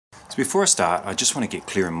So before I start, I just want to get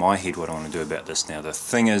clear in my head what I want to do about this. Now the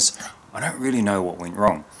thing is, I don't really know what went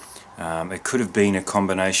wrong. It could have been a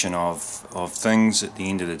combination of things. At the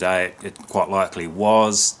end of the day, it quite likely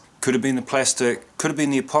was. Could have been the plastic, could have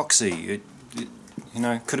been the epoxy, you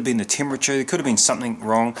know, could have been the temperature, there could have been something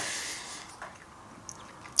wrong.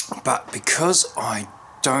 But because I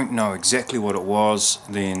don't know exactly what it was,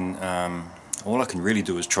 then all I can really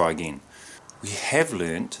do is try again. We have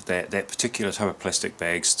learnt that that particular type of plastic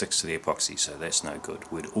bag sticks to the epoxy, so that's no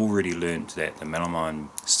good. We'd already learnt that the melamine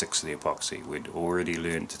sticks to the epoxy. We'd already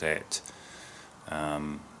learnt that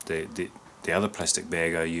the other plastic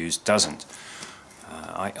bag I used doesn't.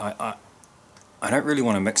 I don't really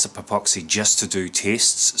want to mix up epoxy just to do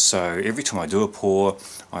tests, so every time I do a pour,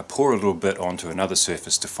 I pour a little bit onto another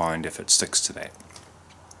surface to find if it sticks to that.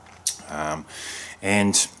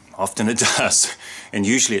 And often it does, and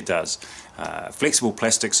usually it does. Flexible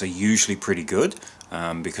plastics are usually pretty good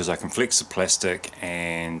because I can flex the plastic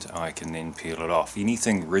and I can then peel it off.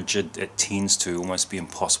 Anything rigid, it tends to almost be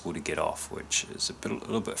impossible to get off, which is a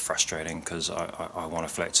little bit frustrating because I want a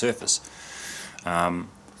flat surface.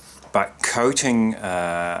 But coating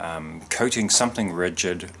something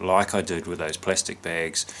rigid like I did with those plastic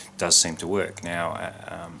bags does seem to work. Now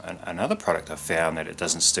another product I've found that it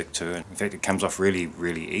doesn't stick to, in fact it comes off really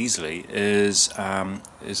easily, is a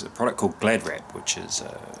product called Glad Wrap, which is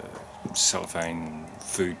cellophane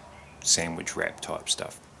food sandwich wrap type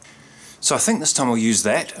stuff. So I think this time I'll use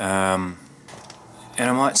that, and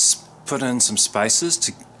I might put in some spaces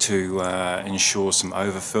to ensure some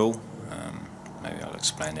overfill. Maybe I'll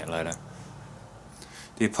explain that later.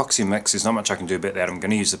 The epoxy mix, there's not much I can do about that. I'm going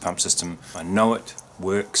to use the pump system. I know it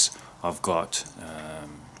works. I've got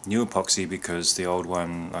new epoxy because the old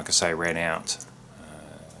one, like I say, ran out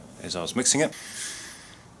as I was mixing it.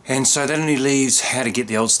 And so that only leaves how to get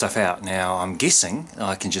the old stuff out. Now I'm guessing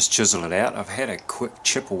I can just chisel it out. I've had a quick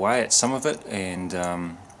chip away at some of it, and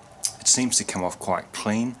it seems to come off quite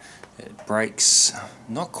clean. It breaks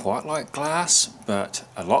not quite like glass, but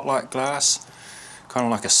a lot like glass. Kind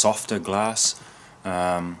of like a softer glass,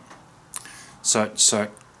 so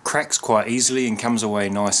it cracks quite easily and comes away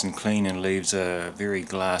nice and clean and leaves a very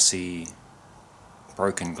glassy,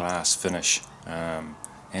 broken glass finish, and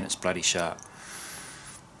it's bloody sharp.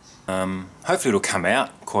 Hopefully it'll come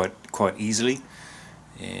out quite easily,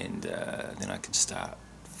 and then I can start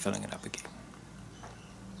filling it up again.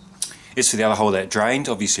 As for the other hole that drained,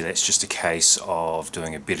 obviously that's just a case of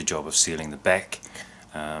doing a better job of sealing the back.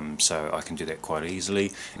 So I can do that quite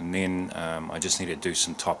easily, and then I just need to do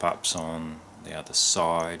some top-ups on the other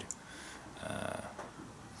side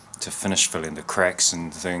to finish filling the cracks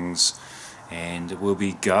and things, and we'll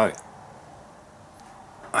be go.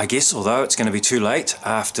 I guess although it's going to be too late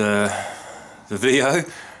after the video,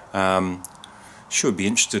 should be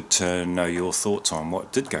interested to know your thoughts on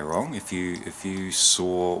what did go wrong. If you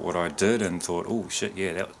saw what I did and thought, oh shit,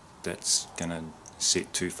 yeah, that's gonna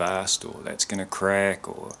set too fast, or that's going to crack,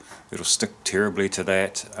 or it'll stick terribly to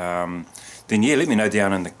that, then yeah, let me know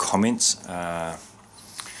down in the comments. Of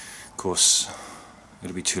course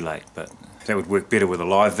it'll be too late, but that would work better with a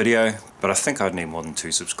live video, but I think I'd need more than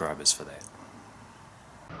 2 subscribers for that.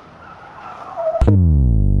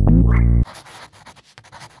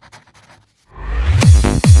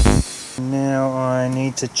 Now I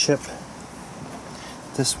need to chip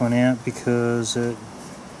this one out because it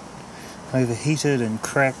overheated and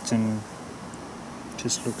cracked and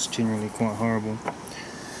just looks generally quite horrible,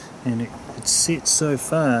 and it set so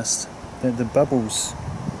fast that the bubbles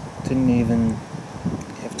didn't even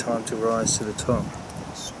have time to rise to the top.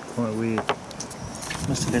 It's quite weird.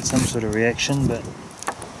 Must have had some sort of reaction, but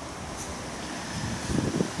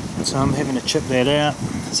so I'm having to chip that out.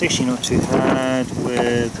 It's actually not too hard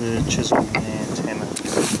with the chisel and hammer.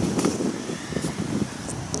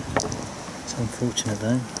 It's unfortunate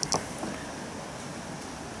though.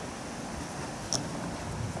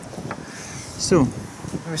 Still,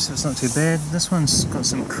 the rest of it's not too bad. This one's got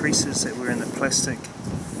some creases that were in the plastic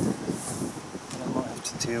that I might have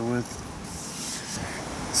to deal with.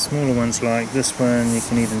 Smaller ones like this one, you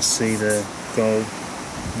can even see the gold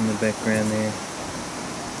in the background there.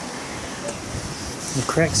 The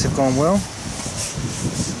cracks have gone well.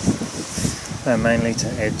 They're mainly to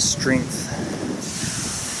add strength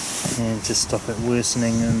and to stop it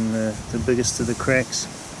worsening in the biggest of the cracks.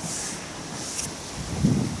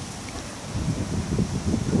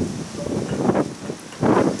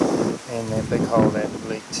 And that big hole that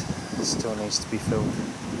leaked still needs to be filled.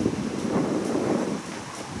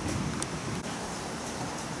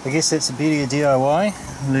 I guess that's the beauty of DIY,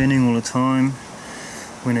 learning all the time.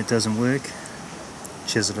 When it doesn't work,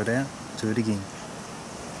 chisel it out, do it again.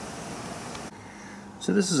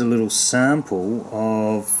 So this is a little sample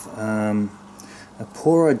of a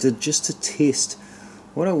pour I did just to test.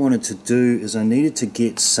 What I wanted to do is I needed to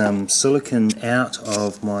get some silicone out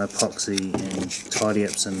of my epoxy and tidy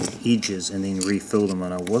up some edges and then refill them,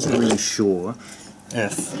 and I wasn't really sure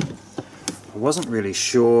if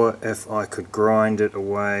I could grind it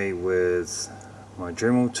away with my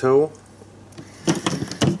Dremel tool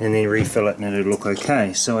and then refill it and it'd look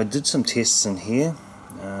okay. So I did some tests in here,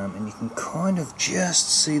 and you can kind of just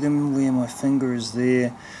see them where my finger is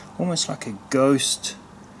there, almost like a ghost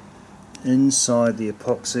inside the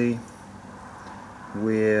epoxy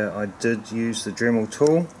where I did use the Dremel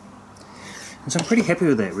tool. And so I'm pretty happy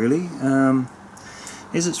with that, really.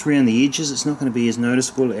 As it's around the edges, it's not going to be as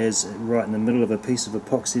noticeable as right in the middle of a piece of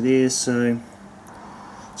epoxy there, so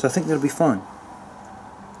I think that'll be fine.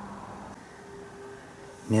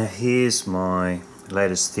 Now here's my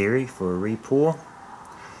latest theory for a repour.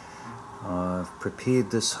 I've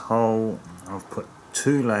prepared this hole. I've put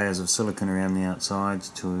 2 layers of silicone around the outside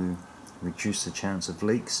to reduce the chance of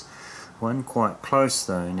leaks. One quite close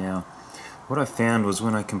though. Now what I found was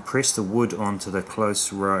when I compressed the wood onto the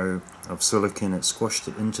close row of silicone, it squashed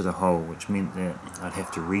it into the hole, which meant that I'd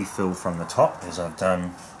have to refill from the top, as I've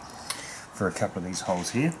done for a couple of these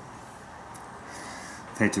holes here.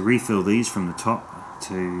 I've had to refill these from the top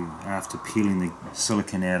after peeling the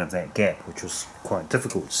silicone out of that gap, which was quite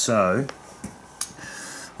difficult. So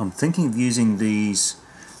I'm thinking of using these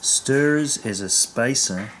stirrers as a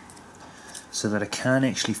spacer so that I can't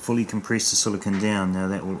actually fully compress the silicone down. Now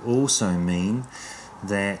that will also mean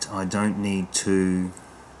that I don't need to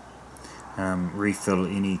refill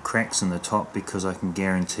any cracks in the top, because I can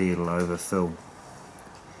guarantee it'll overfill.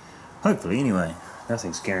 Hopefully, anyway.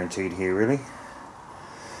 Nothing's guaranteed here really.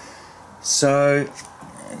 So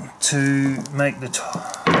to make the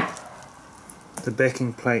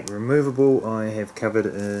backing plate removable, I have covered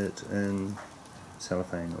it in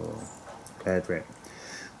cellophane or Glad wrap,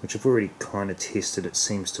 which I've already kind of tested. It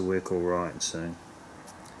seems to work alright, so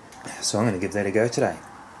I'm going to give that a go today.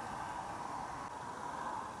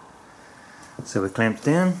 So we're clamped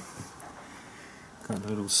down, got the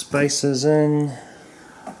little spacers in,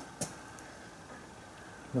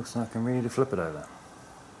 looks like I'm ready to flip it over.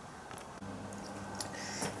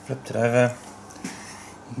 Flipped it over.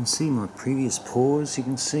 You can see my previous pours. You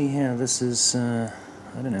can see how this is, I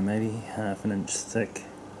don't know, maybe half an inch thick,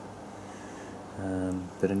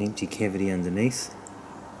 but an empty cavity underneath.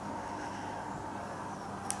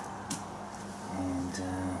 And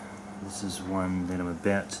this is one that I'm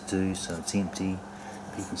about to do, so it's empty.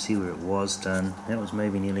 You can see where it was done. That was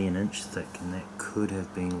maybe nearly an inch thick, and that could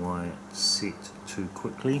have been why it set too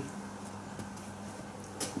quickly.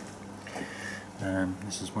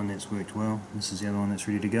 This is one that's worked well. This is the other one that's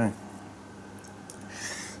ready to go.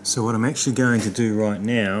 So what I'm actually going to do right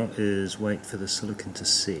now is wait for the silicone to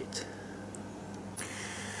set.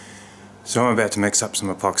 So I'm about to mix up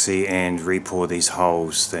some epoxy and repour these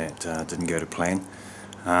holes that didn't go to plan.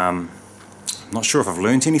 I'm not sure if I've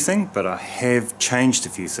learnt anything, but I have changed a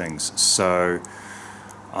few things. So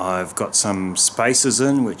I've got some spacers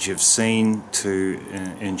in, which you've seen, to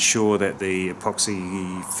ensure that the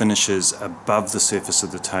epoxy finishes above the surface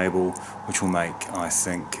of the table, which will make, I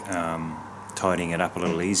think, tidying it up a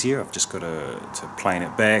little easier. I've just got to plane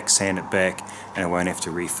it back, sand it back, and I won't have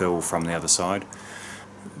to refill from the other side.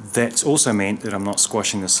 That's also meant that I'm not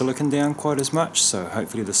squashing the silicone down quite as much, so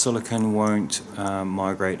hopefully the silicone won't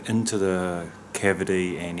migrate into the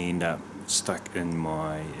cavity and end up stuck in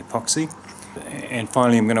my epoxy. And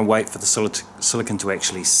finally, I'm going to wait for the silicone to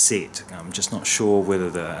actually set. I'm just not sure whether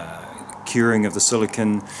the curing of the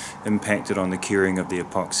silicone impacted on the curing of the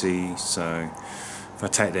epoxy, so if I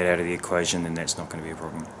take that out of the equation, then that's not going to be a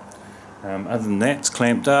problem. Other than that, it's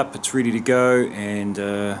clamped up, it's ready to go, and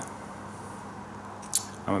I'm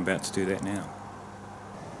about to do that now.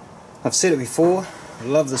 I've said it before, I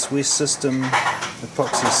love this West System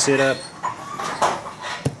epoxy setup.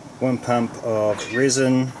 1 pump of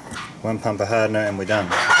resin, 1 pump of hardener, and we're done.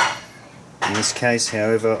 In this case,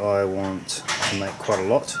 however, I want to make quite a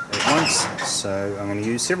lot at once, so I'm going to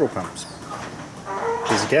use several pumps.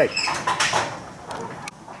 Here's a gate.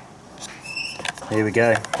 There we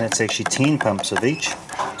go, that's actually 10 pumps of each.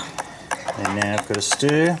 And now I've got to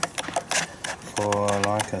stir for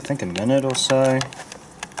like, I think, a minute or so.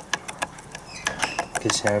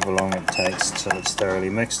 Just however long it takes till it's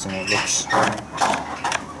thoroughly mixed, and it looks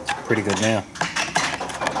pretty good now.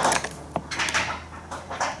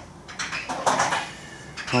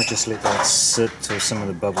 Might just let that sit till some of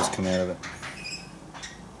the bubbles come out of it.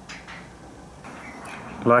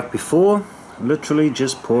 Like before, literally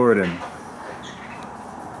just pour it in.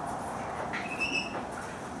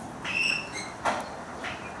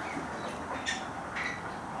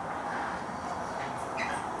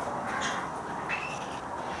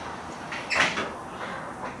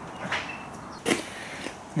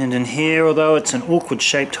 And in here, although it's an awkward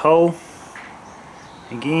shaped hole,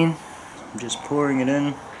 again I'm just pouring it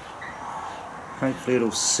in. Hopefully it'll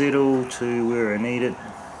settle to where I need it.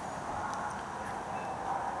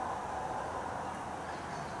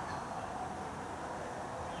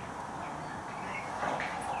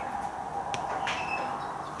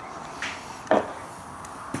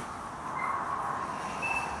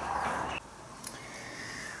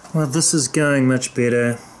 Well, this is going much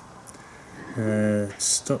better. It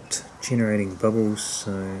stopped generating bubbles,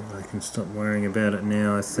 so I can stop worrying about it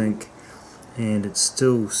now, I think. And it's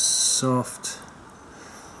still soft,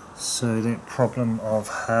 so that problem of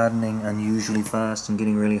hardening unusually fast and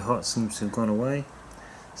getting really hot seems to have gone away.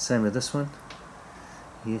 Same with this one.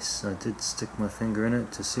 Yes, I did stick my finger in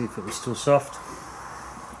it to see if it was still soft.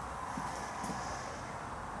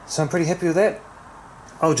 So I'm pretty happy with that.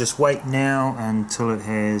 I'll just wait now until it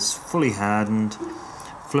has fully hardened,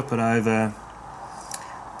 flip it over,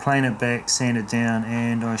 plane it back, sand it down,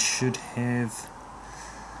 and I should have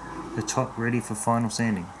the top ready for final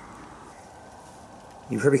sanding.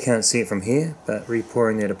 You probably can't see it from here, but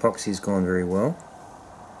re-pouring that epoxy has gone very well.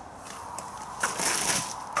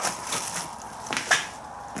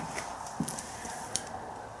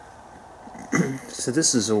 So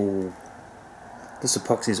this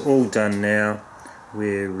epoxy is all done now.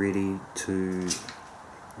 We're ready to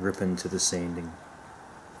rip into the sanding.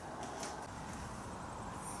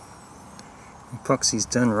 Epoxy's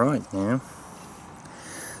done right now.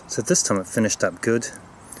 So this time it finished up good.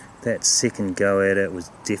 That second go at it was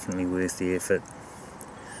definitely worth the effort.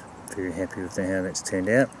 Very happy with how that's turned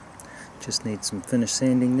out. Just need some finish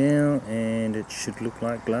sanding now and it should look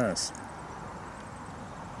like glass.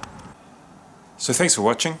 So thanks for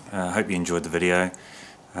watching. I hope you enjoyed the video.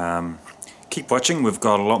 Keep watching, we've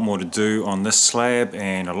got a lot more to do on this slab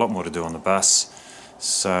and a lot more to do on the bus.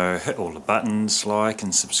 So hit all the buttons, like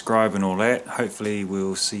and subscribe and all that. Hopefully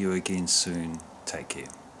we'll see you again soon. Take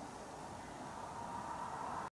care.